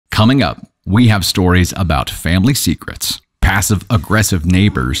Coming up, we have stories about family secrets, passive-aggressive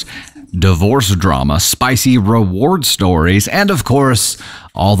neighbors, divorce drama, spicy reward stories, and of course,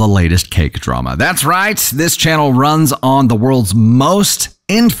 all the latest cake drama. That's right, this channel runs on the world's most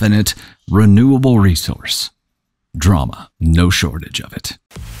infinite renewable resource. Drama, no shortage of it.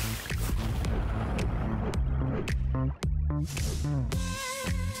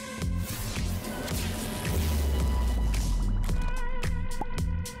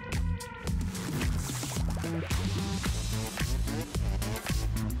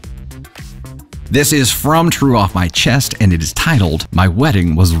 This is from True Off My Chest, and it is titled, My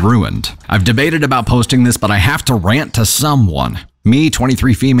Wedding Was Ruined. I've debated about posting this, but I have to rant to someone. Me,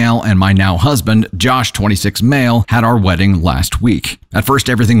 23 female, and my now husband, Josh, 26 male, had our wedding last week. At first,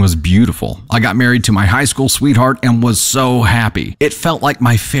 everything was beautiful. I got married to my high school sweetheart and was so happy. It felt like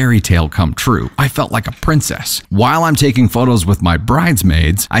my fairy tale come true. I felt like a princess. While I'm taking photos with my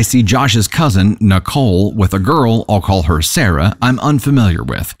bridesmaids, I see Josh's cousin, Nicole, with a girl, I'll call her Sarah, I'm unfamiliar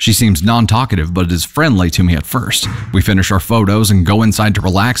with. She seems non-talkative, but is friendly to me at first. We finish our photos and go inside to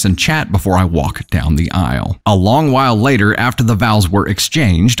relax and chat before I walk down the aisle. A long while later, after the vows were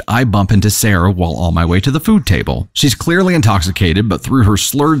exchanged, I bump into Sarah while on my way to the food table. She's clearly intoxicated, but through her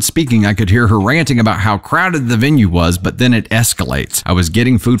slurred speaking, I could hear her ranting about how crowded the venue was, but then it escalates. I was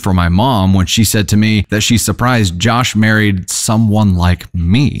getting food for my mom when she said to me that she's surprised Josh married someone like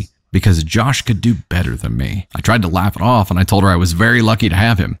me, because Josh could do better than me. I tried to laugh it off and I told her I was very lucky to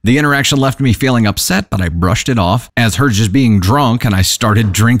have him. The interaction left me feeling upset, but I brushed it off as her just being drunk, and I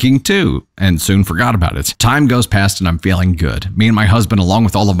started drinking too and soon forgot about it. Time goes past and I'm feeling good. Me and my husband, along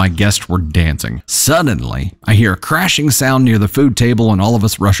with all of my guests, were dancing. Suddenly, I hear a crashing sound near the food table and all of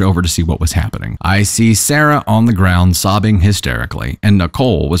us rush over to see what was happening. I see Sarah on the ground sobbing hysterically, and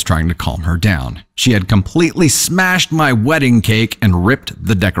Nicole was trying to calm her down. She had completely smashed my wedding cake and ripped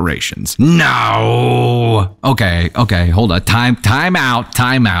the decorations. No! Okay, hold on. Time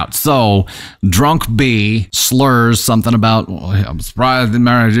out. So, drunk B slurs something about, well, I'm surprised I didn't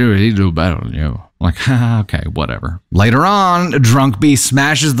marry you, he'd do better than you. Like, okay, whatever. Later on, drunk B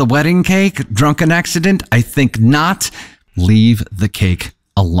smashes the wedding cake. Drunken accident? I think not. Leave the cake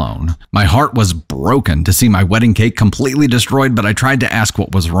alone. My heart was broken to see my wedding cake completely destroyed, but I tried to ask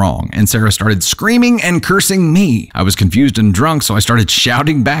what was wrong, and Sarah started screaming and cursing me. I was confused and drunk, so I started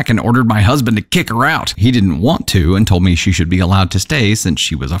shouting back and ordered my husband to kick her out. He didn't want to and told me she should be allowed to stay since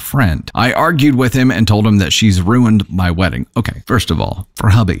she was a friend. I argued with him and told him that she's ruined my wedding. Okay, first of all, for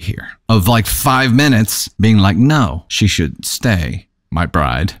hubby here, of like 5 minutes being like, no, she should stay. My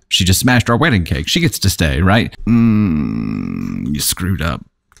bride. She just smashed our wedding cake. She gets to stay, right? You screwed up,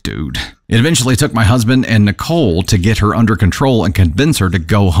 dude. It eventually took my husband and Nicole to get her under control and convince her to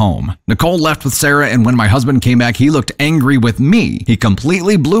go home. Nicole left with Sarah, and when my husband came back, he looked angry with me. He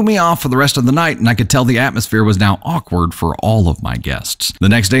completely blew me off for the rest of the night, and I could tell the atmosphere was now awkward for all of my guests. The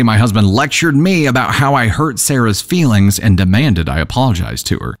next day, my husband lectured me about how I hurt Sarah's feelings and demanded I apologize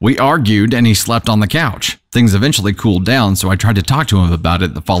to her. We argued, and he slept on the couch. Things eventually cooled down, so I tried to talk to him about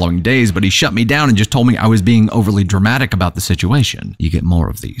it the following days, but he shut me down and just told me I was being overly dramatic about the situation. You get more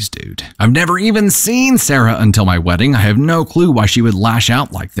of these, dude. I've never even seen Sarah until my wedding. I have no clue why she would lash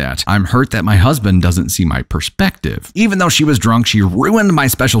out like that. I'm hurt that my husband doesn't see my perspective. Even though she was drunk, she ruined my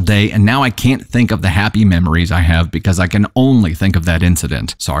special day, and now I can't think of the happy memories I have because I can only think of that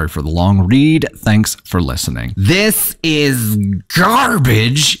incident. Sorry for the long read. Thanks for listening. This is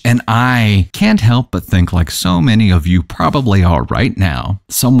garbage, and I can't help but think like so many of you probably are right now,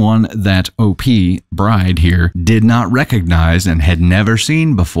 someone that OP bride here did not recognize and had never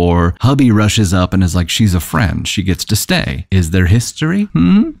seen before. Hubby rushes up and is like, she's a friend, she gets to stay. Is there history?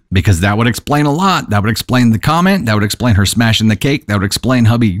 Because that would explain a lot. That would explain the comment. That would explain her smashing the cake. That would explain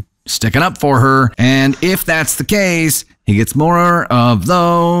hubby sticking up for her. And if that's the case, he gets more of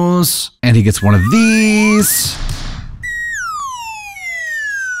those, and he gets one of these.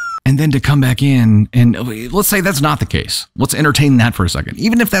 And then to come back in, and let's say that's not the case. Let's entertain that for a second.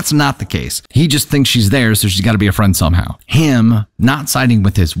 Even if that's not the case, he just thinks she's there, so she's got to be a friend somehow. Him not siding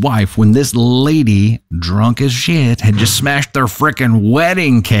with his wife when this lady, drunk as shit, had just smashed their frickin'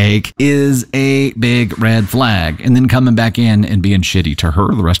 wedding cake is a big red flag. And then coming back in and being shitty to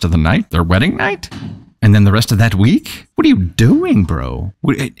her the rest of the night, their wedding night? And then the rest of that week? What are you doing, bro?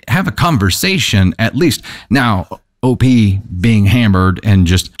 Have a conversation at least. Now, OP being hammered and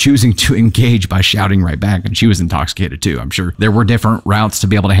just choosing to engage by shouting right back, and she was intoxicated too. I'm sure there were different routes to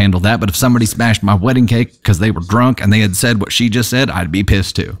be able to handle that, but if somebody smashed my wedding cake because they were drunk and they had said what she just said, I'd be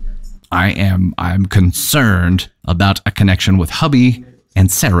pissed too. I'm concerned about a connection with hubby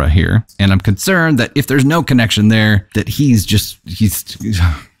and Sarah here, and I'm concerned that if there's no connection there, that he's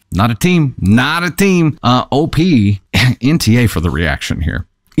Not a team. Not a team. OP, NTA for the reaction here.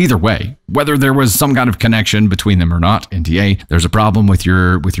 Either way, whether there was some kind of connection between them or not, NTA, there's a problem with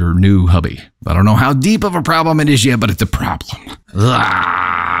your new hubby. I don't know how deep of a problem it is yet, but it's a problem.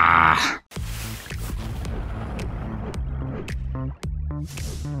 Ah.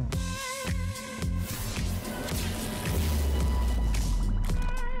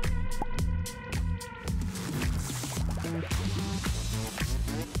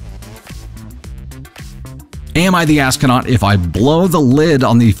 Am I the astronaut if I blow the lid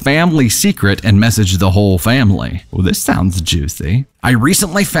on the family secret and message the whole family? Well, this sounds juicy. I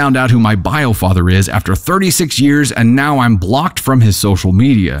recently found out who my biofather is after 36 years, and now I'm blocked from his social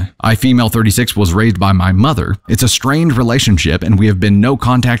media. I, female 36, was raised by my mother. It's a strained relationship, and we have been no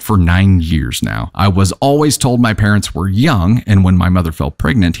contact for 9 years now. I was always told my parents were young, and when my mother fell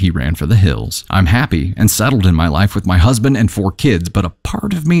pregnant, he ran for the hills. I'm happy and settled in my life with my husband and 4 kids, but a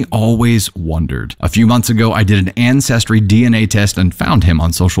part of me always wondered. A few months ago, I did an ancestry DNA test and found him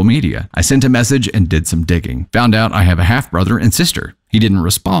on social media. I sent a message and did some digging. Found out I have a half-brother and sister. He didn't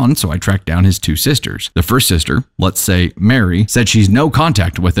respond, so I tracked down his 2 sisters. The first sister, let's say Mary, said she's no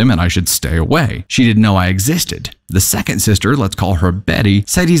contact with him and I should stay away. She didn't know I existed. The second sister, let's call her Betty,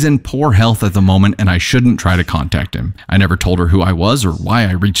 said he's in poor health at the moment and I shouldn't try to contact him. I never told her who I was or why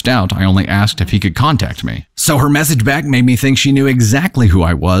I reached out. I only asked if he could contact me. So her message back made me think she knew exactly who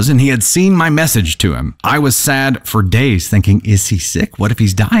I was and he had seen my message to him. I was sad for days thinking, is he sick? What if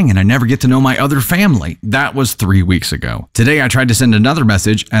he's dying and I never get to know my other family? That was 3 weeks ago. Today I tried to send another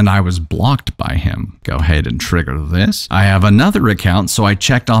message and I was blocked by him. Go ahead and trigger this. I have another account, so I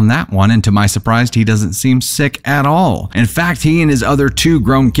checked on that one and to my surprise, he doesn't seem sick at all. In fact, he and his other 2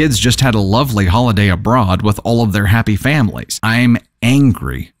 grown kids just had a lovely holiday abroad with all of their happy families. I'm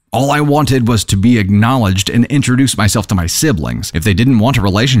angry. All I wanted was to be acknowledged and introduce myself to my siblings. If they didn't want a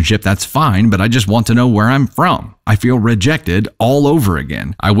relationship, that's fine, but I just want to know where I'm from. I feel rejected all over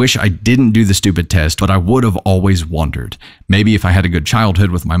again. I wish I didn't do the stupid test, but I would have always wondered. Maybe if I had a good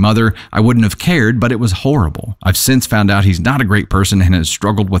childhood with my mother, I wouldn't have cared, but it was horrible. I've since found out he's not a great person and has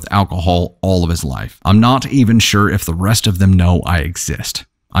struggled with alcohol all of his life. I'm not even sure if the rest of them know I exist.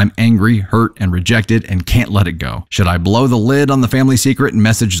 I'm angry, hurt, and rejected and can't let it go. Should I blow the lid on the family secret and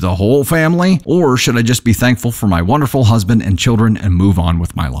message the whole family? Or should I just be thankful for my wonderful husband and children and move on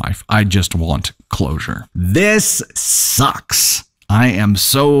with my life? I just want closure. This sucks. I am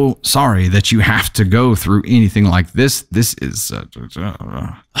so sorry that you have to go through anything like this. This is...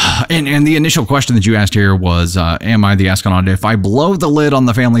 And the initial question that you asked here was, am I the astronaut if I blow the lid on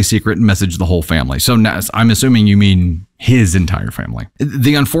the family secret and message the whole family? So now, I'm assuming you mean his entire family.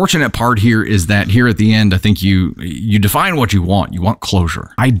 The unfortunate part here is that here at the end, I think you define what you want. You want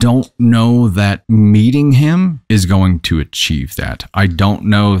closure. I don't know that meeting him is going to achieve that. I don't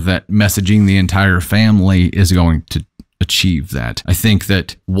know that messaging the entire family is going to achieve that. I think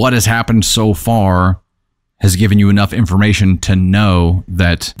that what has happened so far has given you enough information to know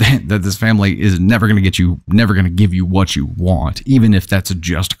that this family is never going to give you what you want, even if that's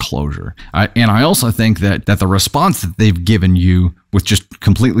just closure. And I also think that the response that they've given you with just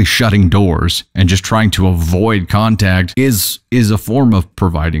completely shutting doors and just trying to avoid contact is a form of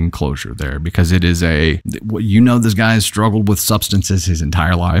providing closure there, because it is this guy has struggled with substances his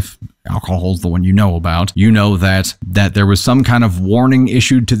entire life. Alcohol is the one you know about. You know that there was some kind of warning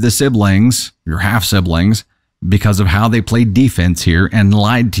issued to the siblings, your half siblings, because of how they played defense here and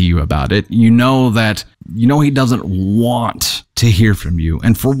lied to you about it. You know he doesn't want to hear from you.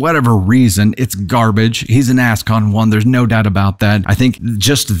 And for whatever reason, it's garbage. He's an ASCON one. There's no doubt about that. I think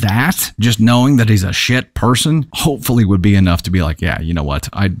just knowing that he's a shit person, hopefully would be enough to be like, yeah, you know what?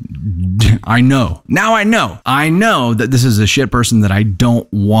 I know. Now I know that this is a shit person that I don't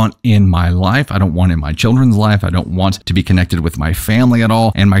want in my life. I don't want in my children's life. I don't want to be connected with my family at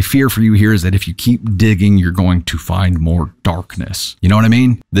all. And my fear for you here is that if you keep digging, you're going to find more darkness. You know what I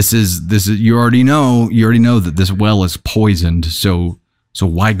mean? This is you already know that this well is poisoned. So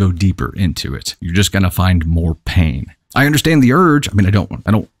why go deeper into it? You're just going to find more pain. I understand the urge. I mean, I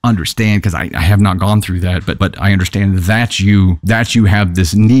don't understand because I have not gone through that, but I understand that you have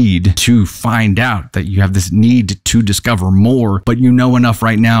this need to find out, that you have this need to discover more, but you know enough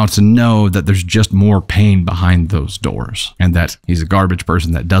right now to know that there's just more pain behind those doors, and that he's a garbage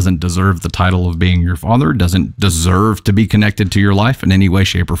person that doesn't deserve the title of being your father, doesn't deserve to be connected to your life in any way,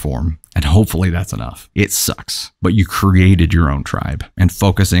 shape, or form. And hopefully that's enough. It sucks, but you created your own tribe, and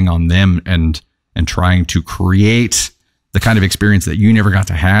focusing on them and trying to create the kind of experience that you never got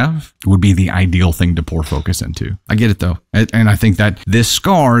to have would be the ideal thing to pour focus into. I get it though. And I think that this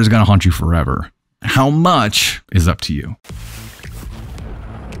scar is going to haunt you forever. How much is up to you.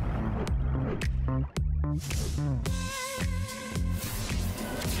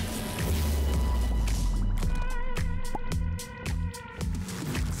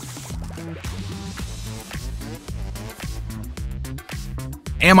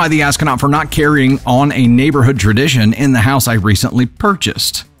 Am I the astronaut for not carrying on a neighborhood tradition in the house I recently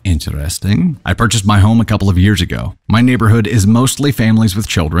purchased? Interesting. I purchased my home a couple of years ago. My neighborhood is mostly families with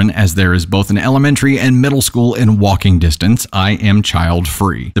children, as there is both an elementary and middle school in walking distance. I am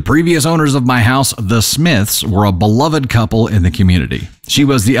child-free. The previous owners of my house, the Smiths, were a beloved couple in the community. She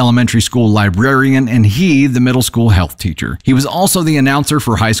was the elementary school librarian and he the middle school health teacher. He was also the announcer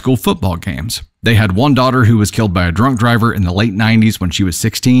for high school football games. They had one daughter who was killed by a drunk driver in the late 90s when she was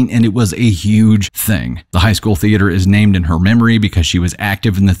 16, and it was a huge thing. The high school theater is named in her memory because she was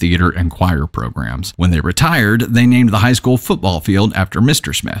active in the theater and choir programs. When they retired, they named the high school football field after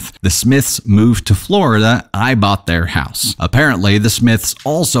Mr. Smith. The Smiths moved to Florida. I bought their house. Apparently, the Smiths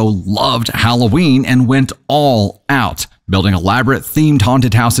also loved Halloween and went all out, building elaborate themed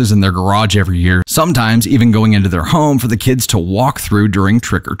haunted houses in their garage every year, sometimes even going into their home for the kids to walk through during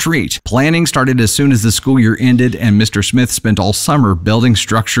trick-or-treat. Planning started as soon as the school year ended, and Mr. Smith spent all summer building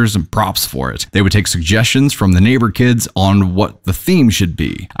structures and props for it. They would take suggestions from the neighbor kids on what the theme should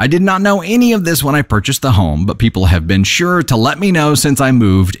be. I did not know any of this when I purchased the home, but people have been sure to let me know since I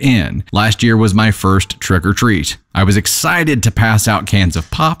moved in. Last year was my first trick-or-treat. I was excited to pass out cans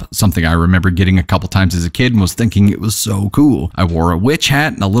of pop, something I remember getting a couple times as a kid and was thinking it was so cool. I wore a witch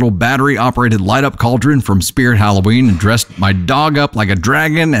hat and a little battery-operated light-up cauldron from Spirit Halloween and dressed my dog up like a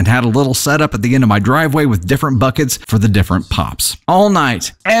dragon and had a little setup at the end of my driveway with different buckets for the different pops. All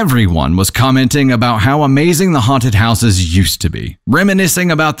night, everyone was commenting about how amazing the haunted houses used to be,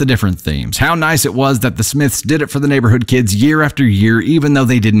 reminiscing about the different themes, how nice it was that the Smiths did it for the neighborhood kids year after year even though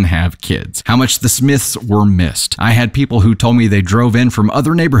they didn't have kids, how much the Smiths were missed. I had people who told me they drove in from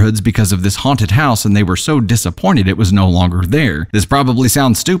other neighborhoods because of this haunted house and they were so disappointed it was no longer there. This probably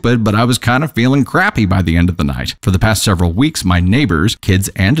sounds stupid, but I was kind of feeling crappy by the end of the night. For the past several weeks, my neighbors, kids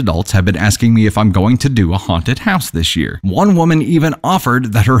and adults, have been asking me if I'm going to do a haunted house this year. One woman even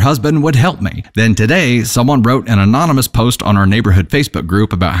offered that her husband would help me. Then today, someone wrote an anonymous post on our neighborhood Facebook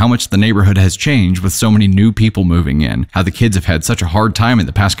group about how much the neighborhood has changed with so many new people moving in, how the kids have had such a hard time in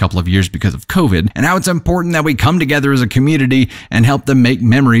the past couple of years because of COVID, and how it's important that we come together as a community and help them make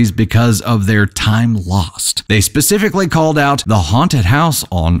memories because of their time lost. They specifically called out the haunted house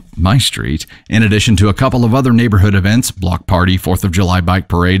on my street, in addition to a couple of other neighborhood events, block party, 4th of July bike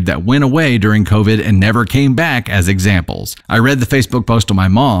parade, that went away during COVID and never came back as examples. I read the Facebook post to my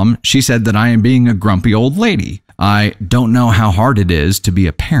mom. She said that I am being a grumpy old lady. I don't know how hard it is to be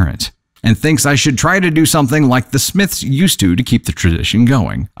a parent, and thinks I should try to do something like the Smiths used to keep the tradition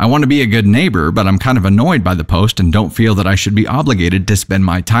going. I want to be a good neighbor, but I'm kind of annoyed by the post and don't feel that I should be obligated to spend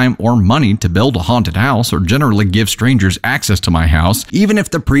my time or money to build a haunted house or generally give strangers access to my house, even if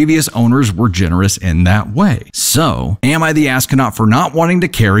the previous owners were generous in that way. So, am I the astronaut for not wanting to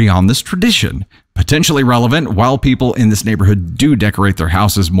carry on this tradition? Potentially relevant, while people in this neighborhood do decorate their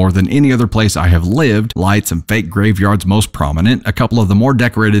houses more than any other place I have lived, lights and fake graveyards most prominent. A couple of the more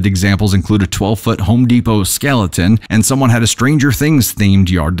decorated examples include a 12-foot Home Depot skeleton, and someone had a Stranger Things themed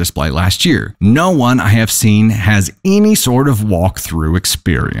yard display last year. No one I have seen has any sort of walkthrough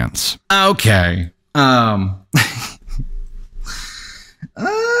experience. Okay.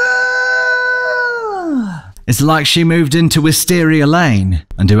 It's like she moved into Wisteria Lane.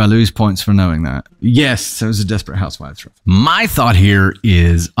 And do I lose points for knowing that? Yes, it was a Desperate Housewives reference. My thought here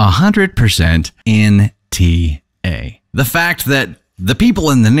is 100% NTA. The fact that the people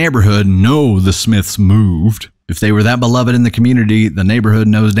in the neighborhood know the Smiths moved. If they were that beloved in the community, the neighborhood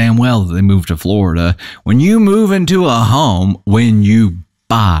knows damn well that they moved to Florida. When you move into a home, when you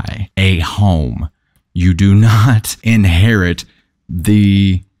buy a home, you do not inherit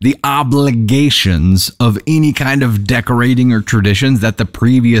the obligations of any kind of decorating or traditions that the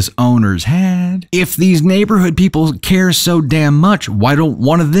previous owners had. If these neighborhood people care so damn much, why don't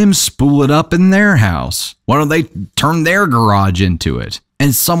one of them spool it up in their house? Why don't they turn their garage into it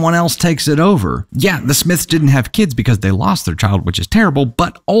and someone else takes it over? Yeah, the Smiths didn't have kids because they lost their child, which is terrible,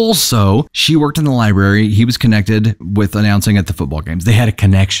 but also she worked in the library. He was connected with announcing at the football games. They had a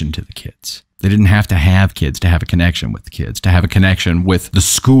connection to the kids. They didn't have to have kids to have a connection with the kids, to have a connection with the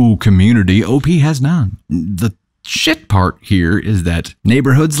school community. OP has none. The shit part here is that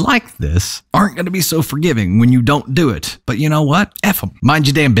neighborhoods like this aren't going to be so forgiving when you don't do it. But you know what? F them. Mind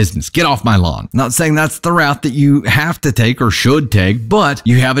your damn business. Get off my lawn. Not saying that's the route that you have to take or should take, but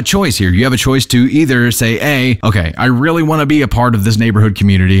you have a choice here. You have a choice to either say, okay, I really want to be a part of this neighborhood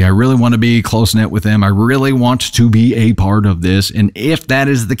community. I really want to be close-knit with them. I really want to be a part of this. And if that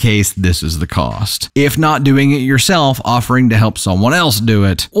is the case, this is the cost. If not doing it yourself, offering to help someone else do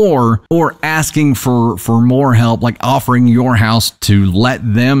it, or asking for more help help, like offering your house to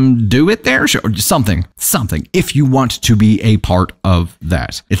let them do it there. Sure, something. If you want to be a part of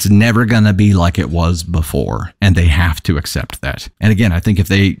that, it's never going to be like it was before. And they have to accept that. And again, I think if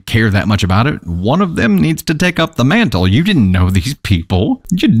they care that much about it, one of them needs to take up the mantle. You didn't know these people.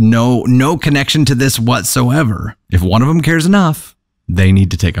 You had no connection to this whatsoever. If one of them cares enough, they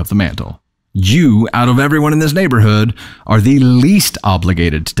need to take up the mantle. You, out of everyone in this neighborhood, are the least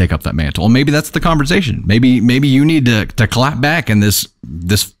obligated to take up that mantle. Maybe that's the conversation. Maybe you need to clap back in this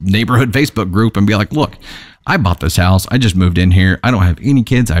neighborhood Facebook group and be like, look, I bought this house. I just moved in here. I don't have any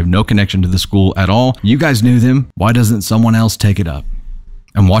kids. I have no connection to the school at all. You guys knew them. Why doesn't someone else take it up?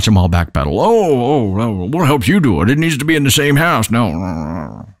 And watch them all backpedal. Oh, what helps you do it? It needs to be in the same house.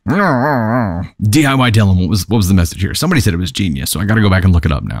 No. DIY Dylan, what was the message here? Somebody said it was genius, so I got to go back and look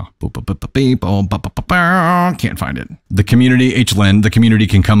it up now. Can't find it. The community, HLN, the community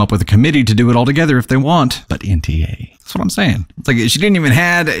can come up with a committee to do it all together if they want, but NTA. That's what I'm saying. It's like she didn't even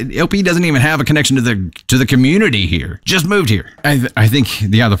LP doesn't even have a connection to the community here. Just moved here. I think,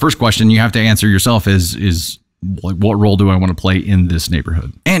 the first question you have to answer yourself is what role do I want to play in this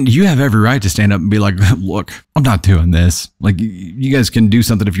neighborhood? And you have every right to stand up and be like, look, I'm not doing this. Like, you guys can do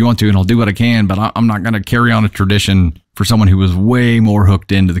something if you want to, and I'll do what I can, but I'm not going to carry on a tradition for someone who is way more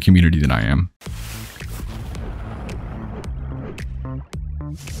hooked into the community than I am.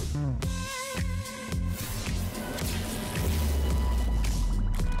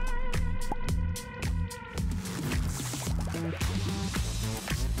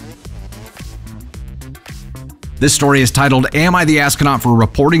 This story is titled, Am I the Astronaut for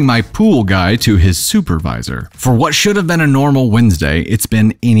Reporting My Pool Guy to His Supervisor? For what should have been a normal Wednesday, it's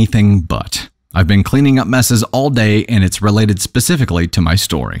been anything but. I've been cleaning up messes all day, and it's related specifically to my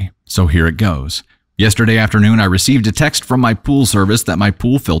story. So here it goes. Yesterday afternoon, I received a text from my pool service that my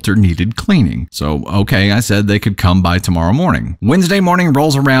pool filter needed cleaning. So, okay, I said they could come by tomorrow morning. Wednesday morning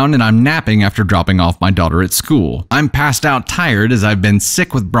rolls around and I'm napping after dropping off my daughter at school. I'm passed out tired as I've been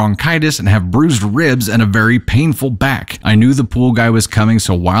sick with bronchitis and have bruised ribs and a very painful back. I knew the pool guy was coming,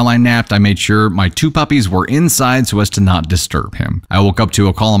 so while I napped, I made sure my 2 puppies were inside so as to not disturb him. I woke up to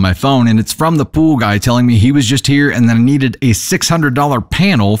a call on my phone and it's from the pool guy telling me he was just here and that I needed a $600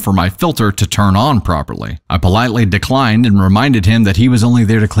 panel for my filter to turn on properly. I politely declined and reminded him that he was only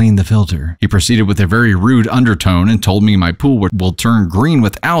there to clean the filter. He proceeded with a very rude undertone and told me my pool will turn green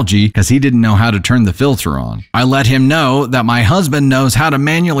with algae because he didn't know how to turn the filter on. I let him know that my husband knows how to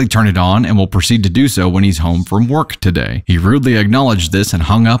manually turn it on and will proceed to do so when he's home from work today. He rudely acknowledged this and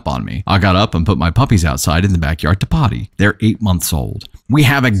hung up on me. I got up and put my puppies outside in the backyard to potty. They're 8 months old. We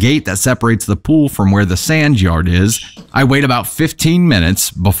have a gate that separates the pool from where the sand yard is. I wait about 15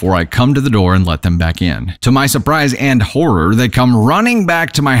 minutes before I come to the door and let them back in. To my surprise and horror, they come running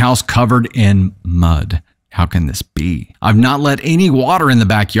back to my house covered in mud. How can this be? I've not let any water in the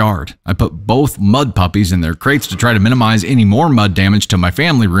backyard. I put both mud puppies in their crates to try to minimize any more mud damage to my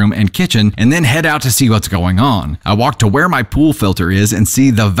family room and kitchen, and then head out to see what's going on. I walk to where my pool filter is and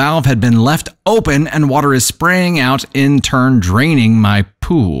see the valve had been left open and water is spraying out, in turn draining my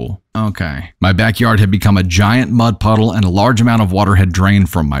pool. Okay. My backyard had become a giant mud puddle and a large amount of water had drained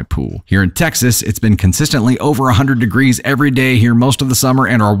from my pool. Here in Texas, it's been consistently over 100 degrees every day here most of the summer,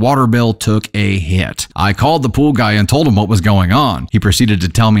 and our water bill took a hit. I called the pool guy and told him what was going on. He proceeded to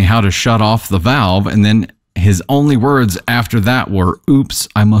tell me how to shut off the valve, and then his only words after that were, "Oops,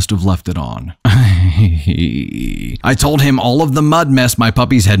 I must have left it on." I told him all of the mud mess my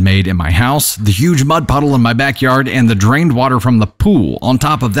puppies had made in my house, the huge mud puddle in my backyard, and the drained water from the pool. On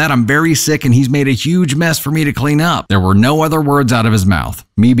top of that, I'm very sick and he's made a huge mess for me to clean up. There were no other words out of his mouth.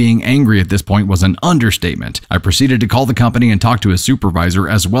 Me being angry at this point was an understatement. I proceeded to call the company and talk to his supervisor,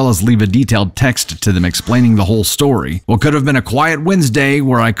 as well as leave a detailed text to them explaining the whole story. What could have been a quiet Wednesday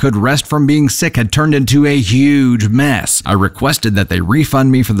where I could rest from being sick had turned into a huge mess. I requested that they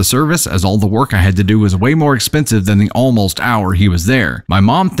refund me for the service, as all the work I had to do was way more expensive than the almost hour he was there. My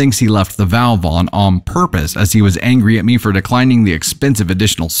mom thinks he left the valve on purpose, as he was angry at me for declining the expensive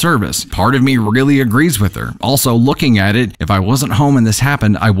additional service. Part of me really agrees with her. Also, looking at it, if I wasn't home and this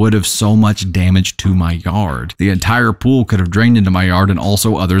happened, I would have so much damage to my yard. The entire pool could have drained into my yard and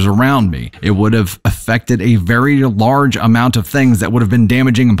also others around me. It would have affected a very large amount of things that would have been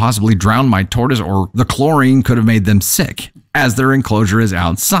damaging and possibly drowned my tortoise, or the chlorine could have made them sick. as their enclosure is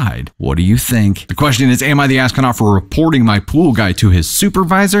outside. What do you think? The question is, am I the astronaut for reporting my pool guy to his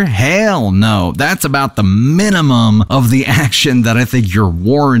supervisor? Hell no. That's about the minimum of the action that I think you're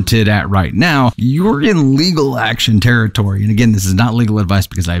warranted at right now. You're in legal action territory. And again, this is not legal advice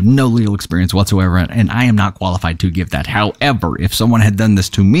because I have no legal experience whatsoever, and I am not qualified to give that. However, if someone had done this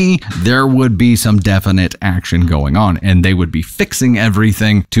to me, there would be some definite action going on, and they would be fixing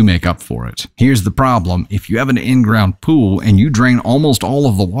everything to make up for it. Here's the problem. If you have an in-ground pool and you drain almost all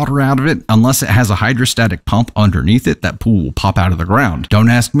of the water out of it, unless it has a hydrostatic pump underneath it, that pool will pop out of the ground. Don't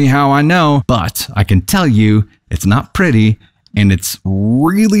ask me how I know, but I can tell you it's not pretty, and it's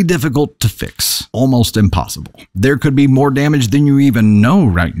really difficult to fix. Almost impossible. There could be more damage than you even know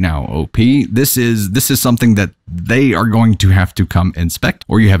right now, OP. This is something that they are going to have to come inspect,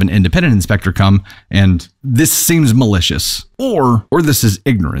 or you have an independent inspector come, and this seems malicious, or this is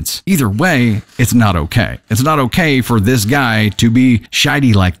ignorance. Either way, it's not okay. It's not okay for this guy to be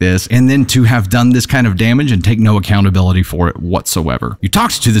shady like this and then to have done this kind of damage and take no accountability for it whatsoever. You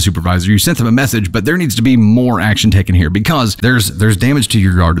talked to the supervisor, you sent them a message, but there needs to be more action taken here because there's damage to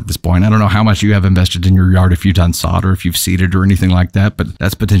your yard at this point. I don't know how much you have invested in your yard, if you've done sod or if you've seeded or anything like that, but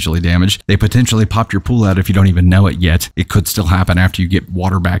that's potentially damaged. They potentially popped your pool out if you don't even know it yet. It could still happen after you get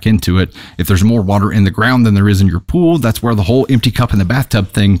water back into it. If there's more water in the ground than there is in your pool, that's where the whole empty cup in the bathtub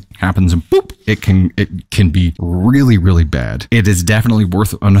thing happens, and boop, it can be really, really bad. It is definitely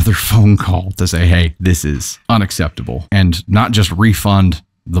worth another phone call to say, hey, this is unacceptable, and not just refund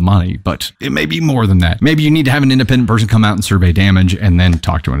the money, but it may be more than that. Maybe you need to have an independent person come out and survey damage and then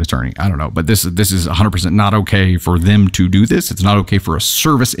talk to an attorney. I don't know, but this is 100% not okay for them to do this. It's not okay for a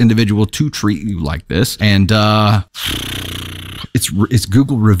service individual to treat you like this, and it's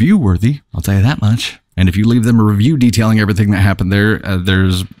Google review worthy, I'll tell you that much. And if you leave them a review detailing everything that happened there,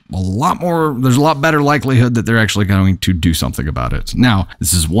 there's a lot better likelihood that they're actually going to do something about it. Now,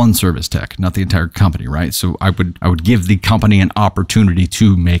 this is one service tech, not the entire company, right? So I would give the company an opportunity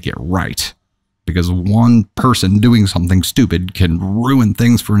to make it right, because one person doing something stupid can ruin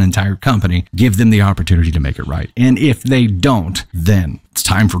things for an entire company. Give them the opportunity to make it right. And if they don't, then it's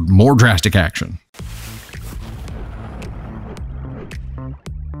time for more drastic action.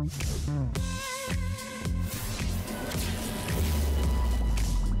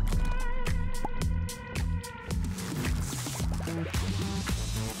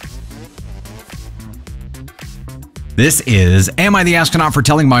 This is, am I the astronaut for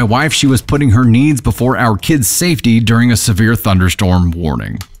telling my wife she was putting her needs before our kids' safety during a severe thunderstorm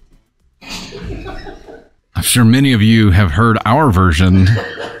warning? I'm sure many of you have heard our version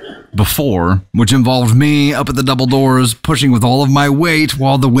before, which involved me up at the double doors pushing with all of my weight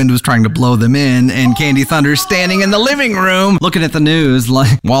while the wind was trying to blow them in, and Candy Thunder standing in the living room looking at the news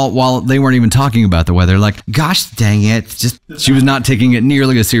like while they weren't even talking about the weather, like, gosh dang it, she was not taking it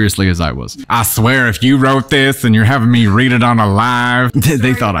nearly as seriously as I was. I swear, if you wrote this and you're having me read it on a live,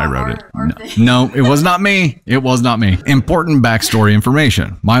 they thought I wrote it. No, it was not me. It was not me. Important backstory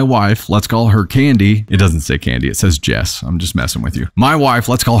information. My wife, let's call her Candy. It doesn't say Candy, it says Jess. I'm just messing with you. My wife,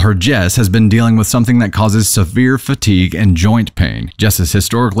 let's call her Jess, has been dealing with something that causes severe fatigue and joint pain. Jess is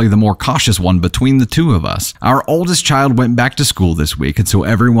historically the more cautious one between the two of us. Our oldest child went back to school this week, and so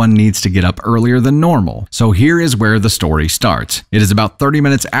everyone needs to get up earlier than normal. So here is where the story starts. It is about 30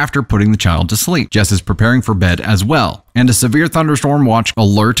 minutes after putting the child to sleep. Jess is preparing for bed as well, and a severe thunderstorm watch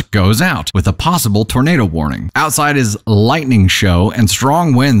alert goes out with a possible tornado warning. Outside is lightning show and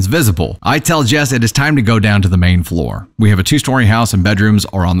strong winds visible. I tell Jess it is time to go down to the main floor. We have a 2-story house and bedrooms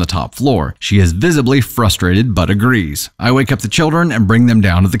are on the top floor. She is visibly frustrated but agrees. I wake up the children and bring them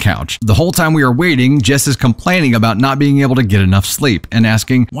down to the couch. The whole time we are waiting, Jess is complaining about not being able to get enough sleep and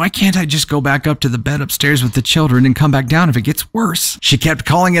asking, why can't I just go back up to the bed upstairs with the children and come back down if it gets worse? She kept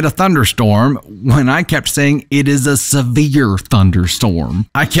calling it a thunderstorm when I kept saying it is a severe thunderstorm.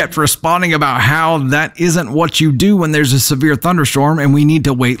 I kept responding about how that isn't what you do when there's a severe thunderstorm and we need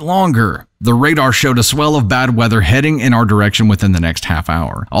to wait longer. The radar showed a swell of bad weather heading in our direction within the next half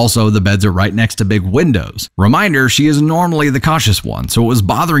hour. Also, the beds are right next to big windows. Reminder, she is normally the cautious one, so it was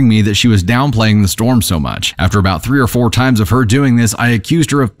bothering me that she was downplaying the storm so much. After about 3 or 4 times of her doing this, I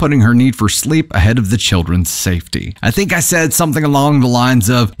accused her of putting her need for sleep ahead of the children's safety. I think I said something along the lines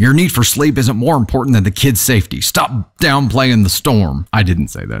of, your need for sleep isn't more important than the kids' safety. Stop downplaying the storm. I didn't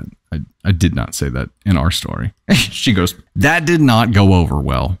say that. I did not say that in our story. She goes, that did not go over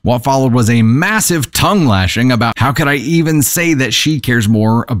well. What followed was a massive tongue lashing about how could I even say that she cares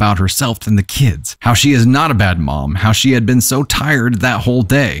more about herself than the kids, how she is not a bad mom, how she had been so tired that whole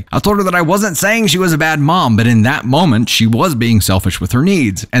day. I told her that I wasn't saying she was a bad mom, but in that moment, she was being selfish with her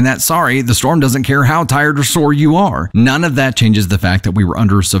needs, and that sorry, the storm doesn't care how tired or sore you are. None of that changes the fact that we were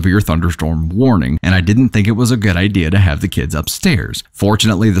under a severe thunderstorm warning, and I didn't think it was a good idea to have the kids upstairs.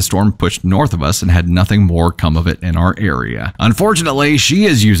 Fortunately, the storm pushed north of us and had nothing more come of it in our area. Unfortunately, she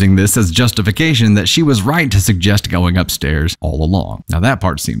is using this as justification that she was right to suggest going upstairs all along. Now that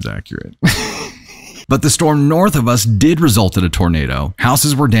part seems accurate. But the storm north of us did result in a tornado.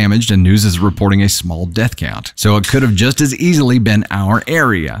 Houses were damaged and news is reporting a small death count. So it could have just as easily been our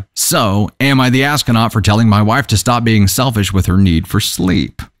area. So, am I the astronaut for telling my wife to stop being selfish with her need for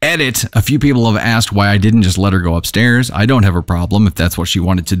sleep? Edit. A few people have asked why I didn't just let her go upstairs. I don't have a problem if that's what she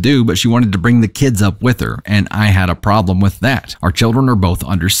wanted to do, but she wanted to bring the kids up with her, and I had a problem with that. Our children are both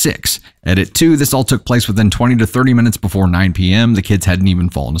under 6. Edit 2. This all took place within 20 to 30 minutes before 9 p.m. The kids hadn't even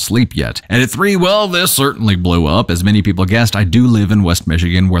fallen asleep yet. Edit 3. Well, this certainly blew up. As many people guessed, I do live in West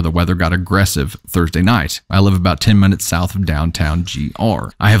Michigan where the weather got aggressive Thursday night. I live about 10 minutes south of downtown GR.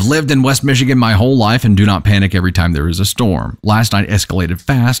 I have lived in West Michigan my whole life and do not panic every time there is a storm. Last night escalated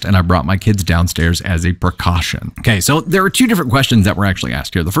fast and I brought my kids downstairs as a precaution. Okay, so there are 2 different questions that were actually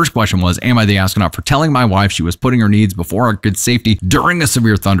asked here. The first question was, am I the astronaut for telling my wife she was putting her needs before our kids' safety during a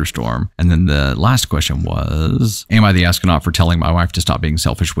severe thunderstorm? And then the last question was, am I the astronaut for telling my wife to stop being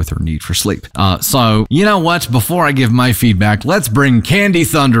selfish with her need for sleep? So, you know what? Before I give my feedback, let's bring Candy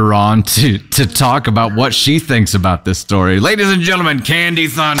Thunder on to talk about what she thinks about this story. Ladies and gentlemen, Candy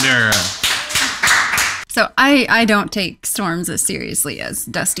Thunder. So I don't take storms as seriously as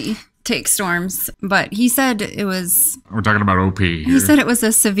Dusty takes storms, but he said it was... We're talking about OP here. He said it was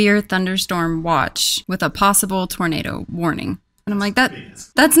a severe thunderstorm watch with a possible tornado warning. And I'm like,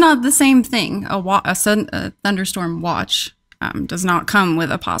 that's not the same thing. A thunderstorm watch does not come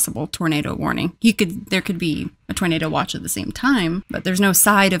with a possible tornado warning. There could be a tornado watch at the same time, but there's no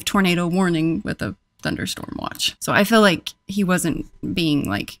side of tornado warning with a thunderstorm watch. So I feel like he wasn't being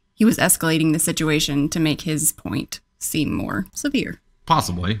like... He was escalating the situation to make his point seem more severe.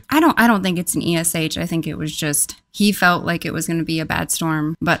 Possibly. I don't think it's an ESH. I think it was just he felt like it was going to be a bad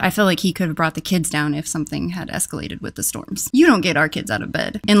storm, but I feel like he could have brought the kids down if something had escalated with the storms. You don't get our kids out of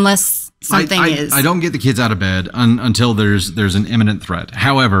bed unless something is... I don't get the kids out of bed until there's an imminent threat.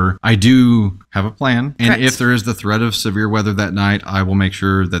 However, I do have a plan, and Correct. If there is the threat of severe weather that night, I will make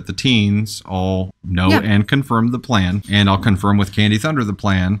sure that the teens all know and confirm the plan, and I'll confirm with Candy Thunder the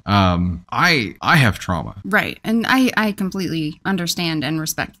plan. I have trauma. Right, and I completely understand and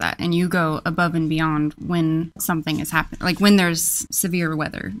respect that, and you go above and beyond when something is happening, like when there's severe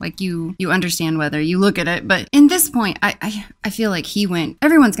weather, like you understand weather, you look at it, but in this point, I feel like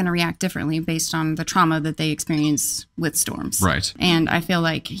everyone's going to react differently based on the trauma that they experience with storms. Right. And I feel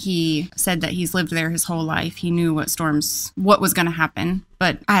like he said that he's lived there his whole life. He knew what was going to happen.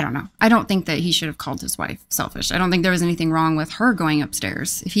 But I don't know. I don't think that he should have called his wife selfish. I don't think there was anything wrong with her going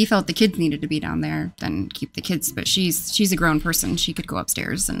upstairs. If he felt the kids needed to be down there, then keep the kids. But she's a grown person. She could go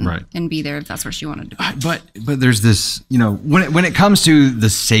upstairs and be there if that's where she wanted to be. But there's this, when it comes to the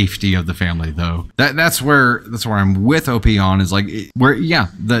safety of the family, though, that's where I'm with OP on is like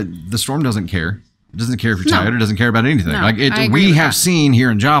the storm doesn't care. It doesn't care if you're tired. It doesn't care about anything. No, we have seen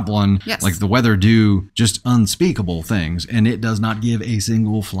here in Joplin, yes, like the weather do just unspeakable things, and it does not give a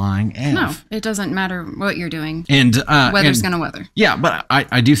single flying F. No, it doesn't matter what you're doing. And weather's gonna weather. Yeah, but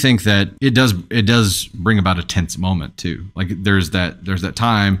I do think that it does bring about a tense moment too. Like there's that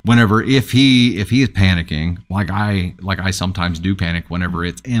time whenever if he is panicking, like I sometimes do panic whenever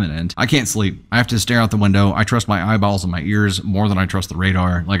it's imminent. I can't sleep. I have to stare out the window. I trust my eyeballs and my ears more than I trust the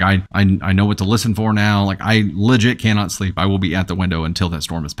radar. Like I know what to listen for now. Like I legit cannot sleep. I will be at the window until that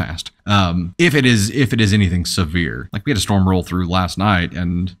storm is passed. If it is anything severe, like we had a storm roll through last night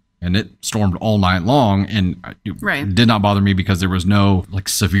and it stormed all night long, and it did not bother me because there was no like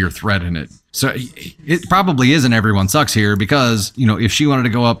severe threat in it. So it probably isn't everyone sucks here because, if she wanted to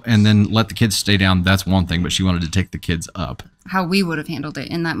go up and then let the kids stay down, that's one thing, but she wanted to take the kids up. How we would have handled it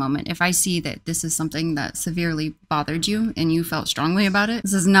in that moment. If I see that this is something that severely bothered you and you felt strongly about it,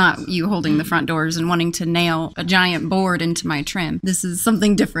 this is not you holding the front doors and wanting to nail a giant board into my trim. This is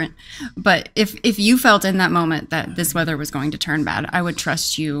something different. But if you felt in that moment that this weather was going to turn bad, I would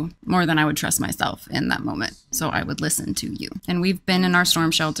trust you more than I would trust myself in that moment. So I would listen to you. And we've been in our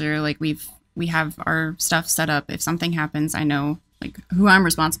storm shelter, like we have our stuff set up. If something happens, I know like who I'm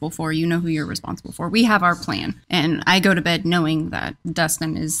responsible for. You know who you're responsible for. We have our plan. And I go to bed knowing that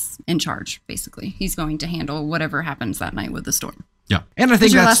Dustin is in charge, basically. He's going to handle whatever happens that night with the storm. Yeah. And I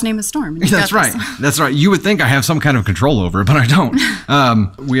think your last name is Storm. That's right. That's right. You would think I have some kind of control over it, but I don't.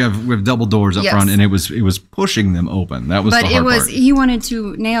 We have double doors up front, and it was pushing them open. That was the hard part. He wanted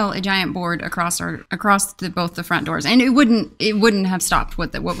to nail a giant board across both the front doors, and it wouldn't have stopped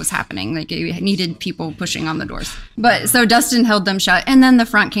what was happening. Like it needed people pushing on the doors. But so Dustin held them shut, and then the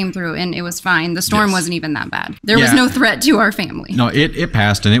front came through, and it was fine. The storm wasn't even that bad. There was no threat to our family. No, it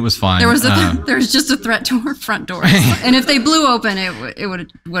passed, and it was fine. There was just a threat to our front doors, and if they blew open, it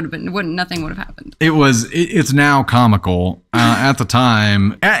would have been nothing would have happened. It's now comical. At the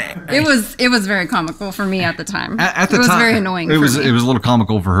time, it was very comical for me at the time. At the time, it was very annoying. It was a little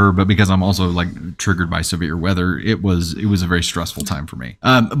comical for her, but because I'm also like triggered by severe weather, it was a very stressful time for me.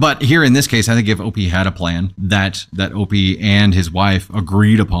 But here in this case, I think if OP had a plan that OP and his wife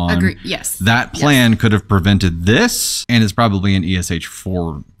agreed upon, yes, that plan could have prevented this, and it's probably an ESH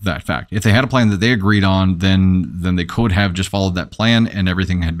for that fact. If they had a plan that they agreed on, then they could have just followed that plan and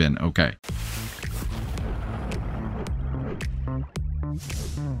everything had been okay.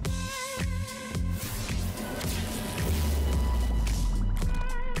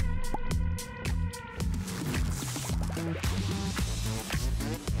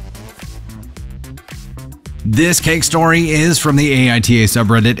 This cake story is from the AITA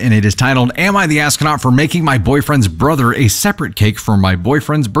subreddit, and it is titled, "Am I the Astronaut for Making My Boyfriend's Brother a Separate Cake for My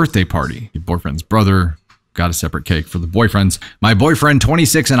Boyfriend's Birthday Party?" Your boyfriend's brother got a separate cake for the boyfriends. My boyfriend,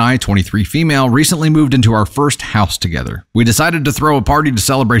 26, and I, 23 female, recently moved into our first house together. We decided to throw a party to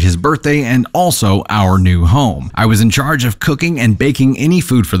celebrate his birthday and also our new home. I was in charge of cooking and baking any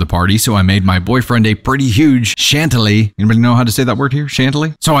food for the party, so I made my boyfriend a pretty huge chantilly. Anybody know how to say that word here?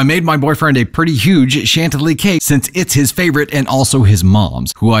 Chantilly? So I made my boyfriend a pretty huge chantilly cake since it's his favorite and also his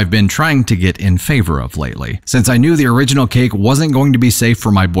mom's, who I've been trying to get in favor of lately. Since I knew the original cake wasn't going to be safe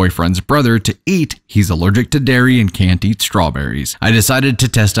for my boyfriend's brother to eat, he's allergic to dairy and can't eat strawberries, I decided to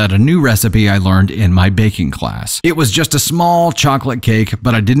test out a new recipe I learned in my baking class. It was just a small chocolate cake,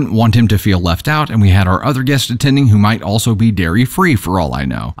 but I didn't want him to feel left out, and we had our other guest attending who might also be dairy-free for all I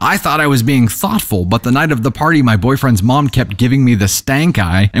know. I thought I was being thoughtful, but the night of the party, my boyfriend's mom kept giving me the stank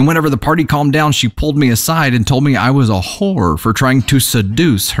eye, and whenever the party calmed down, she pulled me aside and told me I was a whore for trying to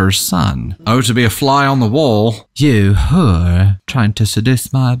seduce her son. Oh, to be a fly on the wall. You whore, trying to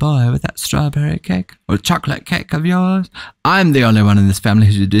seduce my boy with that strawberry cake? Or chocolate cake of yours? I'm the only one in this family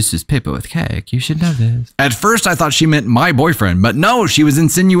who seduces people with cake. You should know this. At first, I thought she meant my boyfriend, but no, she was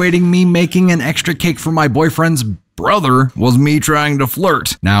insinuating me making an extra cake for my boyfriend's brother was me trying to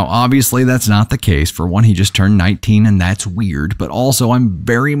flirt. Now, obviously, that's not the case. For one, he just turned 19 and that's weird, but also I'm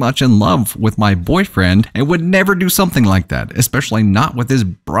very much in love with my boyfriend and would never do something like that, especially not with his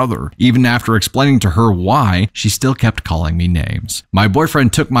brother. Even after explaining to her why, she still kept calling me names. My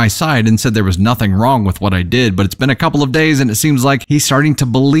boyfriend took my side and said there was nothing wrong with what I did, but it's been a couple of days and it seems like he's starting to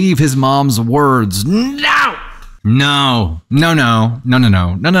believe his mom's words. No. I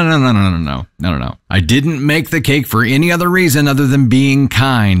didn't make the cake for any other reason other than being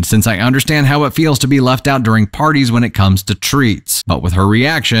kind, since I understand how it feels to be left out during parties when it comes to treats. But with her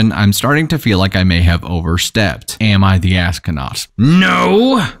reaction, I'm starting to feel like I may have overstepped. Am I the astronaut?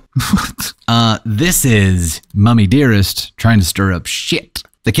 No! This is Mummy Dearest trying to stir up shit.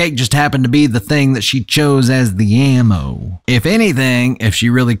 The cake just happened to be the thing that she chose as the ammo. If anything, if she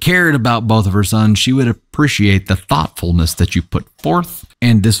really cared about both of her sons, she would appreciate the thoughtfulness that you put forth,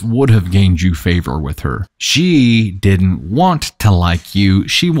 and this would have gained you favor with her. She didn't want to like you.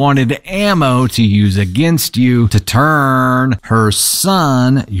 She wanted ammo to use against you to turn her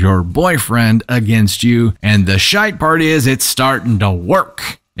son, your boyfriend, against you. And the shite part is it's starting to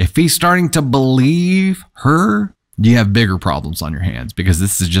work. If he's starting to believe her, you have bigger problems on your hands because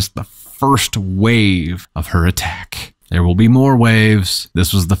this is just the first wave of her attack. There will be more waves.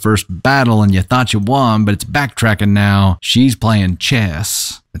 This was the first battle and you thought you won, but it's backtracking now. She's playing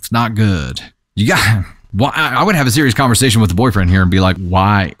chess. It's not good. I would have a serious conversation with the boyfriend here and be like,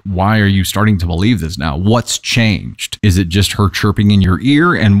 why are you starting to believe this now? What's changed? Is it just her chirping in your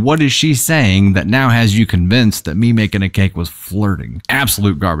ear? And what is she saying that now has you convinced that me making a cake was flirting?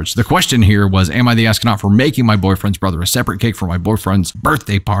 Absolute garbage. The question here was, am I the astronaut for making my boyfriend's brother a separate cake for my boyfriend's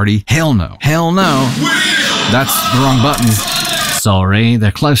birthday party? Hell no. Hell no. That's the wrong button. Sorry,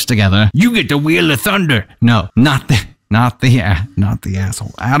 they're close together. You get the wheel of thunder. No, not the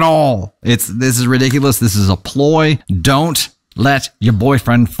asshole at all. This is ridiculous. This is a ploy. Don't Let your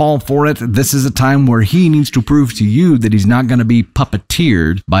boyfriend fall for it. This is a time where he needs to prove to you that he's not going to be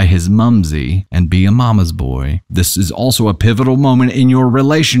puppeteered by his mumsy and be a mama's boy. This is also a pivotal moment in your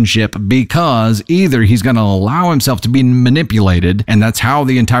relationship because either he's going to allow himself to be manipulated, and that's how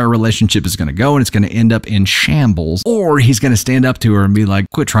the entire relationship is going to go, and it's going to end up in shambles, or he's going to stand up to her and be like,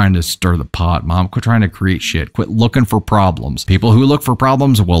 quit trying to stir the pot, mom. Quit trying to create shit. Quit looking for problems. People who look for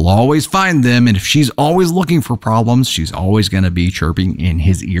problems will always find them, and if she's always looking for problems, she's always going to be chirping in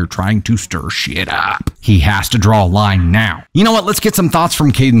his ear trying to stir shit up. He has to draw a line now. You know what? Let's get some thoughts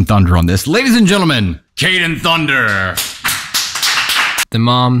from Caden Thunder on this. Ladies and gentlemen, Caden Thunder. The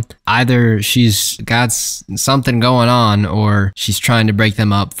mom, either she's got something going on or she's trying to break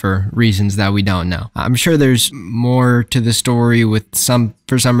them up for reasons that we don't know. I'm sure there's more to the story with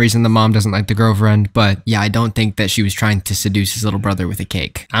for some reason the mom doesn't like the girlfriend, but yeah, I don't think that she was trying to seduce his little brother with a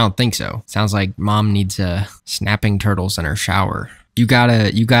cake. I don't think so. Sounds like mom needs snapping turtles in her shower. You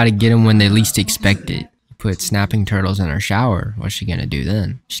gotta get them when they least expect it. Put snapping turtles in her shower, what's she gonna do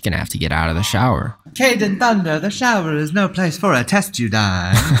then? She's gonna have to get out of the shower. Caden Thunder, the shower is no place for a test you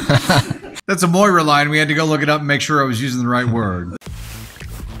die. That's a Moira line. We had to go look it up and make sure I was using the right word.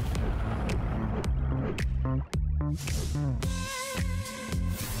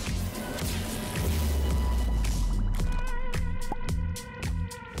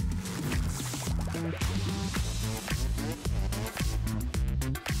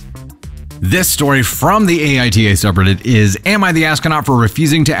 This story from the AITA subreddit is, am I the astronaut for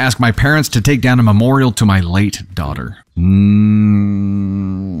refusing to ask my parents to take down a memorial to my late daughter?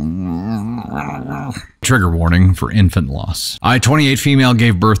 Trigger warning for infant loss. I, 28 female,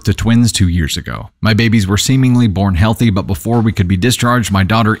 gave birth to twins 2 years ago. My babies were seemingly born healthy, but before we could be discharged, my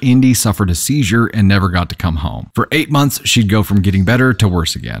daughter Indy suffered a seizure and never got to come home. For 8 months, she'd go from getting better to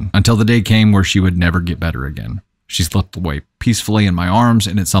worse again, until the day came where she would never get better again. She slipped away peacefully in my arms,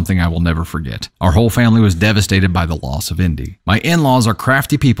 and it's something I will never forget. Our whole family was devastated by the loss of Indy. My in-laws are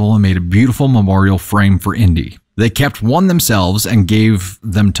crafty people and made a beautiful memorial frame for Indy. They kept one themselves and gave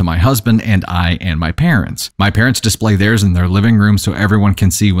them to my husband and I and my parents. My parents display theirs in their living room so everyone can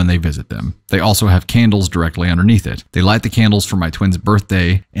see when they visit them. They also have candles directly underneath it. They light the candles for my twins'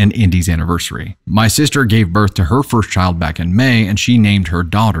 birthday and Indy's anniversary. My sister gave birth to her first child back in May, and she named her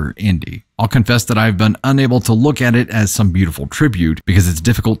daughter Indy. I'll confess that I've been unable to look at it as some beautiful tribute because it's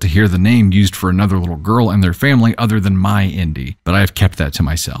difficult to hear the name used for another little girl and their family other than my Indy, but I have kept that to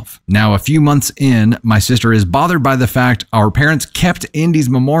myself. Now, a few months in, my sister is bothered by the fact our parents kept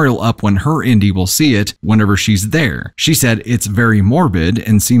Indy's memorial up when her Indy will see it whenever she's there. She said it's very morbid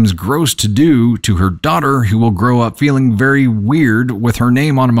and seems gross to do to her daughter, who will grow up feeling very weird with her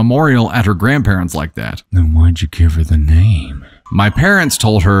name on a memorial at her grandparents like that. Then why'd you give her the name? My parents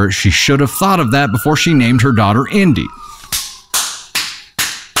told her she should have thought of that before she named her daughter Indy.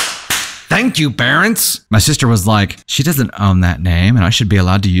 Thank you, parents. My sister was like, she doesn't own that name and I should be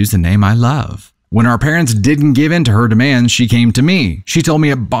allowed to use the name I love. When our parents didn't give in to her demands, she came to me. She told me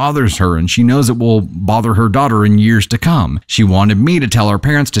it bothers her and she knows it will bother her daughter in years to come. She wanted me to tell our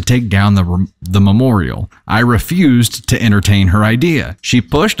parents to take down the memorial. I refused to entertain her idea. She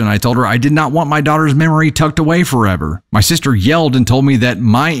pushed and I told her I did not want my daughter's memory tucked away forever. My sister yelled and told me that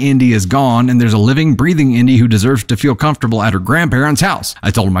my Indy is gone and there's a living, breathing Indy who deserves to feel comfortable at her grandparents' house.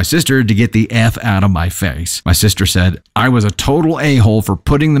 I told my sister to get the F out of my face. My sister said I was a total a-hole for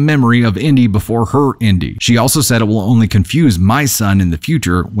putting the memory of Indy before her Indy. She also said it will only confuse my son in the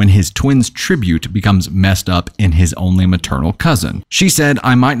future when his twin's tribute becomes messed up in his only maternal cousin. She said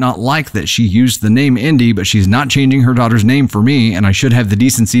I might not like that she used the name Indy, but she's not changing her daughter's name for me, and I should have the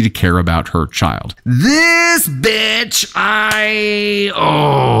decency to care about her child. This bitch,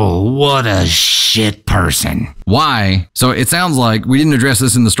 oh, what a shit person. Why? So it sounds like we didn't address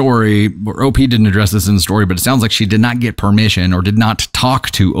this in the story, or OP didn't address this in the story, but it sounds like she did not get permission or did not talk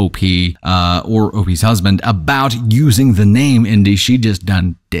to OP or OP's husband about using the name Indy. She just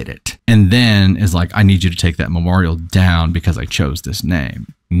done did it. And then is like, I need you to take that memorial down because I chose this name.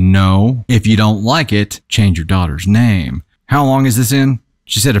 No, if you don't like it, change your daughter's name. How long is this in?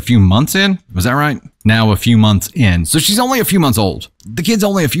 She said a few months in? Was that right? Now a few months in. So she's only a few months old. The kid's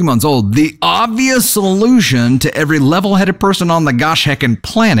only a few months old. The obvious solution to every level-headed person on the gosh heckin'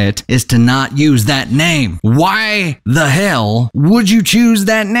 planet is to not use that name. Why the hell would you choose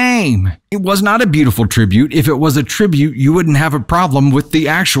that name? It was not a beautiful tribute. If it was a tribute, you wouldn't have a problem with the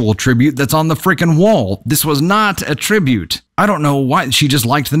actual tribute that's on the freaking wall. This was not a tribute. I don't know why. She just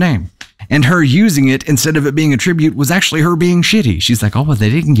liked the name. And her using it instead of it being a tribute was actually her being shitty. She's like, oh, well, they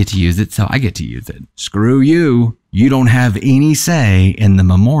didn't get to use it, so I get to use it. Screw you. You don't have any say in the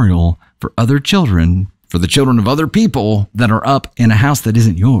memorial for other children for the children of other people that are up in a house that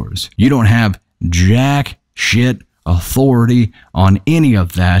isn't yours. You don't have jack shit authority on any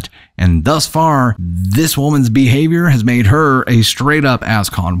of that. And thus far, this woman's behavior has made her a straight up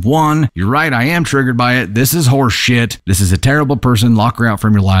ASCON 1. You're right, I am triggered by it. This is horse shit. This is a terrible person. Lock her out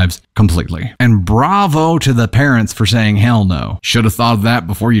from your lives completely. And bravo to the parents for saying hell no. Should have thought of that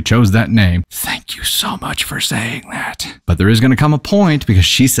before you chose that name. Thank you so much for saying that. But there is going to come a point, because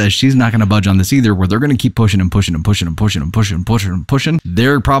she says she's not going to budge on this either, where they're going to keep pushing and pushing and pushing and pushing and pushing and pushing and pushing.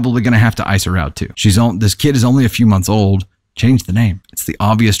 They're probably going to have to ice her out too. This kid is only a few months old. Change the name. It's the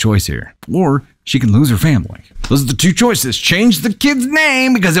obvious choice here. Or she can lose her family. Those are the two choices. Change the kid's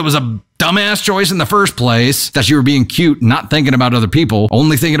name because it was a dumbass choice in the first place, that she were being cute, not thinking about other people,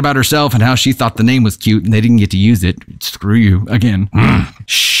 only thinking about herself and how she thought the name was cute and they didn't get to use it. Screw you again.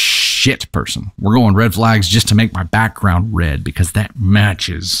 Shit person. We're going red flags just to make my background red because that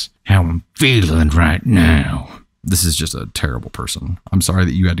matches how I'm feeling right now. This is just a terrible person. I'm sorry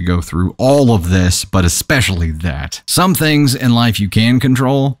that you had to go through all of this, but especially that. Some things in life you can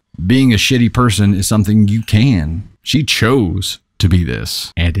control. Being a shitty person is something you can. She chose to be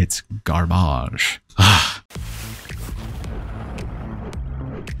this, and it's garbage.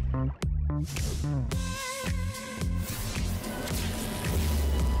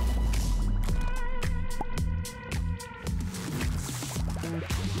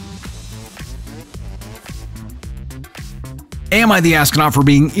 Am I the astronaut for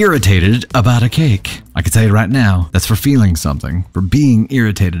being irritated about a cake? I can tell you right now, that's for feeling something. For being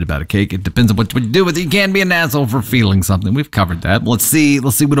irritated about a cake, it depends on what you do with it. You can't be an asshole for feeling something. We've covered that. Let's see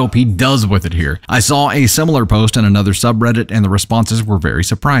what OP does with it here. I saw a similar post in another subreddit, and the responses were very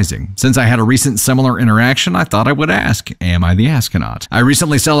surprising. Since I had a recent similar interaction, I thought I would ask, am I the astronaut? I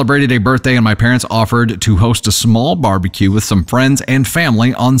recently celebrated a birthday, and my parents offered to host a small barbecue with some friends and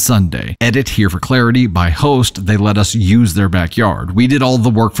family on Sunday. Edit here for clarity. By host, they let us use their backyard. We did all the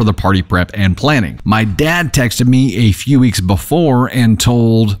work for the party prep and planning. My dad texted me a few weeks before and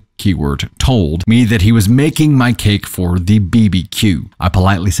told me that he was making my cake for the BBQ. I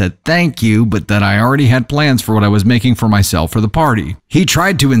politely said thank you, but that I already had plans for what I was making for myself for the party. He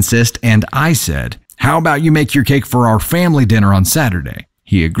tried to insist, and I said, how about you make your cake for our family dinner on Saturday?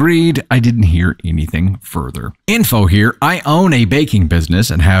 He agreed. I didn't hear anything further. Info here, I own a baking business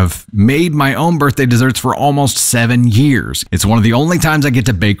and have made my own birthday desserts for almost 7 years. It's one of the only times I get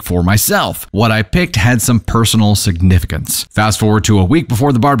to bake for myself. What I picked had some personal significance. Fast forward to a week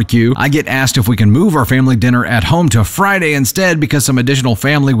before the barbecue, I get asked if we can move our family dinner at home to Friday instead because some additional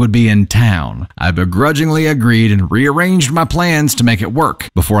family would be in town. I begrudgingly agreed and rearranged my plans to make it work.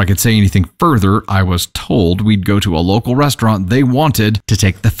 Before I could say anything further, I was told we'd go to a local restaurant they wanted to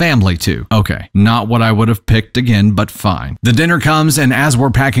take the family to. Okay, not what I would have picked again, but fine. The dinner comes, and as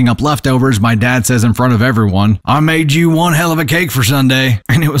we're packing up leftovers, my dad says in front of everyone, I made you one hell of a cake for Sunday.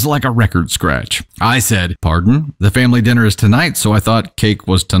 And it was like a record scratch. I said, pardon? The family dinner is tonight, so I thought cake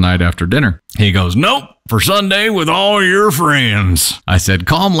was tonight after dinner. He goes, nope. For Sunday with all your friends. I said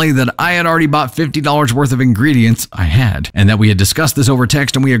calmly that I had already bought $50 worth of ingredients. I had. And that we had discussed this over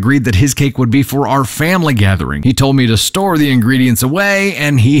text, and we agreed that his cake would be for our family gathering. He told me to store the ingredients away,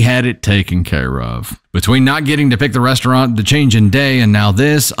 and he had it taken care of. Between not getting to pick the restaurant, the change in day, and now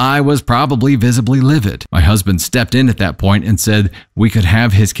this, I was probably visibly livid. My husband stepped in at that point and said we could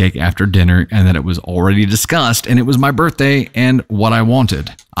have his cake after dinner and that it was already discussed and it was my birthday and what I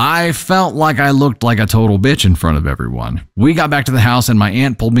wanted. I felt like I looked like a total bitch in front of everyone. We got back to the house and my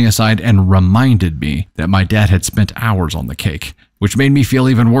aunt pulled me aside and reminded me that my dad had spent hours on the cake, which made me feel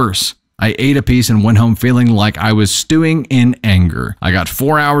even worse. I ate a piece and went home feeling like I was stewing in anger. I got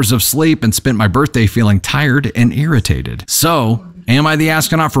 4 hours of sleep and spent my birthday feeling tired and irritated. So, am I the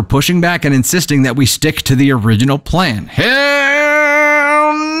astronaut for pushing back and insisting that we stick to the original plan?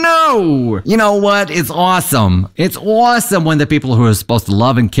 Hell no! You know what? It's awesome. It's awesome when the people who are supposed to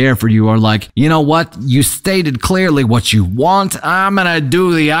love and care for you are like, you know what? You stated clearly what you want. I'm gonna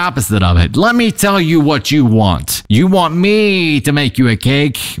do the opposite of it. Let me tell you what you want. You want me to make you a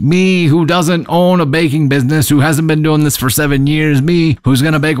cake. Me who doesn't own a baking business, who hasn't been doing this for 7 years. Me who's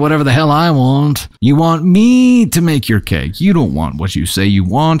gonna bake whatever the hell I want. You want me to make your cake. You don't want what you say you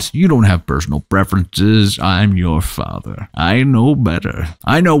want. You don't have personal preferences. I'm your father. I know better.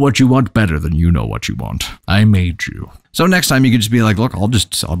 I know what you want better than you know what you want. I made you. So next time you could just be like, look, I'll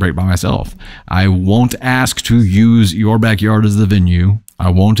just celebrate by myself. I won't ask to use your backyard as the venue. I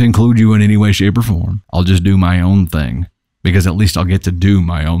won't include you in any way, shape, or form. I'll just do my own thing because at least I'll get to do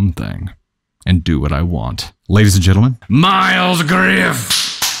my own thing and do what I want. Ladies and gentlemen, Miles Griff.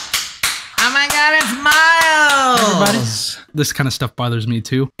 Oh my God, it's Miles. everybody. This kind of stuff bothers me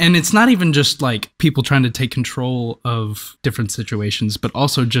too. And it's not even just like people trying to take control of different situations, but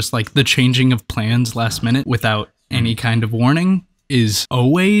also just like the changing of plans last minute without any kind of warning is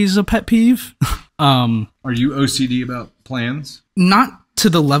always a pet peeve. Are you OCD about plans? Not to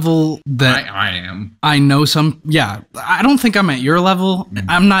the level that I am. I know some. Yeah, I don't think I'm at your level.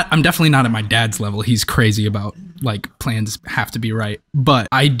 I'm definitely not at my dad's level. He's crazy about like plans have to be right. But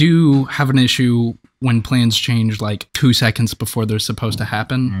I do have an issue when plans change like 2 seconds before they're supposed to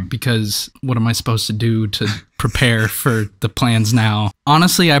happen, because what am I supposed to do to prepare for the plans now?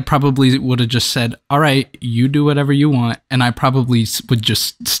 Honestly, I probably would have just said, all right, you do whatever you want. And I probably would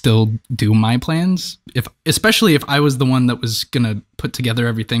just still do my plans, especially if I was the one that was going to put together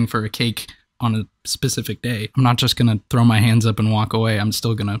everything for a cake on a specific day. I'm not just going to throw my hands up and walk away. I'm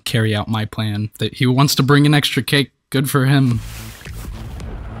still going to carry out my plan. That he wants to bring an extra cake, good for him.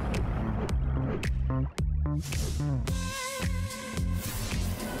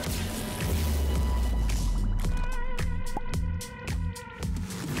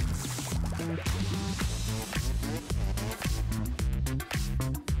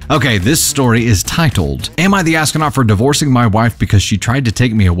 Okay, this story is titled, Am I the Astronaut for Divorcing My Wife Because She Tried to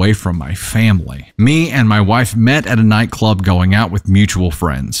Take Me Away from My Family? Me and my wife met at a nightclub going out with mutual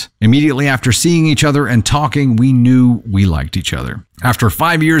friends. Immediately after seeing each other and talking, we knew we liked each other. After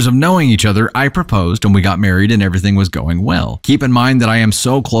 5 years of knowing each other, I proposed and we got married and everything was going well. Keep in mind that I am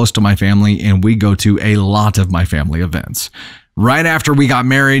so close to my family and we go to a lot of my family events. Right after we got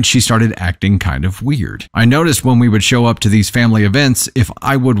married, she started acting kind of weird. I noticed when we would show up to these family events, if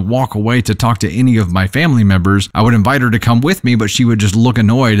I would walk away to talk to any of my family members, I would invite her to come with me, but she would just look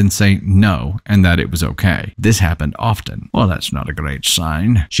annoyed and say no, and that it was okay. This happened often. Well, that's not a great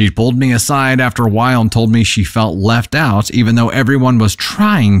sign. She pulled me aside after a while and told me she felt left out, even though everyone was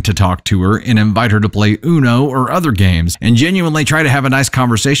trying to talk to her and invite her to play Uno or other games, and genuinely try to have a nice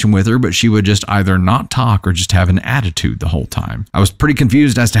conversation with her, but she would just either not talk or just have an attitude the whole time. I was pretty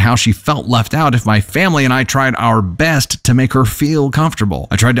confused as to how she felt left out if my family and I tried our best to make her feel comfortable.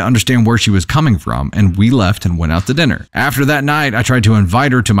 I tried to understand where she was coming from, and we left and went out to dinner. After that night, I tried to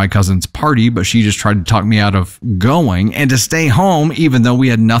invite her to my cousin's party, but she just tried to talk me out of going and to stay home even though we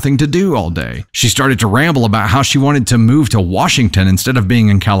had nothing to do all day. She started to ramble about how she wanted to move to Washington instead of being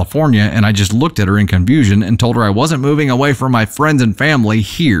in California, and I just looked at her in confusion and told her I wasn't moving away from my friends and family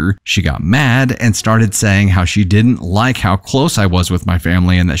here. She got mad and started saying how she didn't like how close I was with my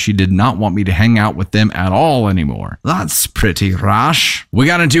family and that she did not want me to hang out with them at all anymore. That's pretty rash. We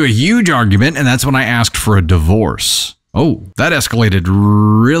got into a huge argument, and that's when I asked for a divorce. Oh, that escalated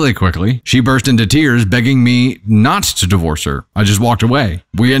really quickly. She burst into tears, begging me not to divorce her. I just walked away.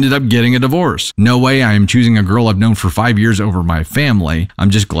 We ended up getting a divorce. No way I am choosing a girl I've known for 5 years over my family. I'm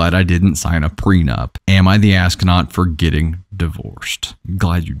just glad I didn't sign a prenup. Am I the astronaut for getting divorced?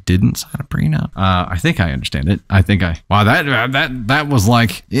 Glad you didn't sign a prenup. I think I understand it. Wow, that was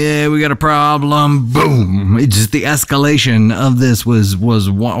like, yeah, we got a problem. Boom. It's just the escalation of this was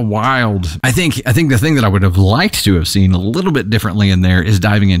wild. I think the thing that I would have liked to have seen a little bit differently in there is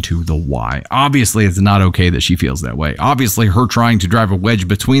diving into the why. Obviously, it's not okay that she feels that way. Obviously, her trying to drive a wedge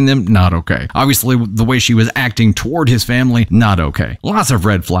between them, not okay. Obviously, the way she was acting toward his family, not okay. Lots of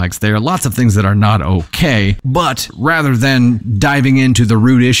red flags there, lots of things that are not okay, but rather than diving into the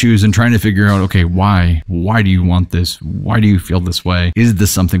root issues and trying to figure out, okay, why do you want this? Why do you feel this way? Is this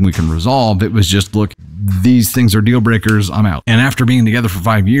something we can resolve? It was just, look, these things are deal breakers, I'm out. And after being together for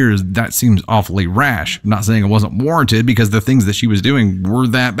 5 years, that seems awfully rash. I'm not saying it wasn't warranted because the things that she was doing were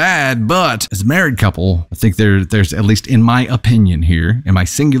that bad, but as a married couple, I think there's at least in my opinion here, in my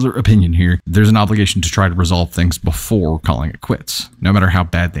singular opinion here, there's an obligation to try to resolve things before calling it quits, no matter how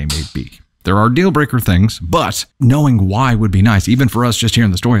bad they may be. There are deal breaker things, but knowing why would be nice. Even for us just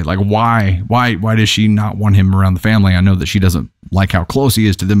hearing the story, like why does she not want him around the family? I know that she doesn't like how close he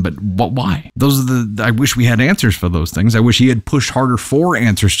is to them, but why? I wish we had answers for those things. I wish he had pushed harder for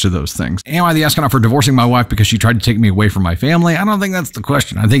answers to those things. Am I the astronaut for divorcing my wife because she tried to take me away from my family? I don't think that's the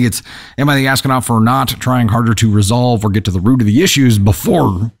question. I think it's, am I the astronaut for not trying harder to resolve or get to the root of the issues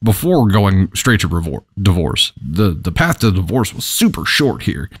before going straight to divorce? The path to divorce was super short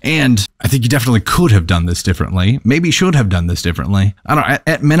here. And I think you definitely could have done this differently. Maybe should have done this differently.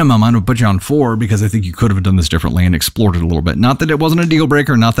 At minimum, I'm going to put you on 4 because I think you could have done this differently and explored it a little bit. Not that it wasn't a deal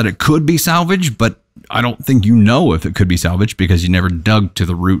breaker, not that it could be salvaged, but I don't think you know if it could be salvaged because you never dug to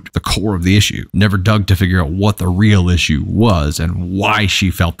the root, the core of the issue. Never dug to figure out what the real issue was and why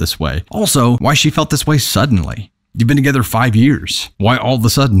she felt this way. Also, why she felt this way suddenly. You've been together 5 years. Why all of a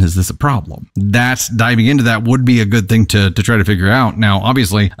sudden is this a problem? Diving into that would be a good thing to try to figure out. Now,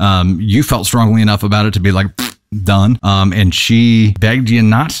 obviously, you felt strongly enough about it to be like, done. And she begged you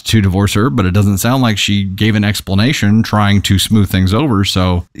not to divorce her, but it doesn't sound like she gave an explanation trying to smooth things over.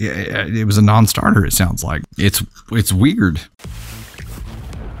 So it was a non-starter, it sounds like. It's weird.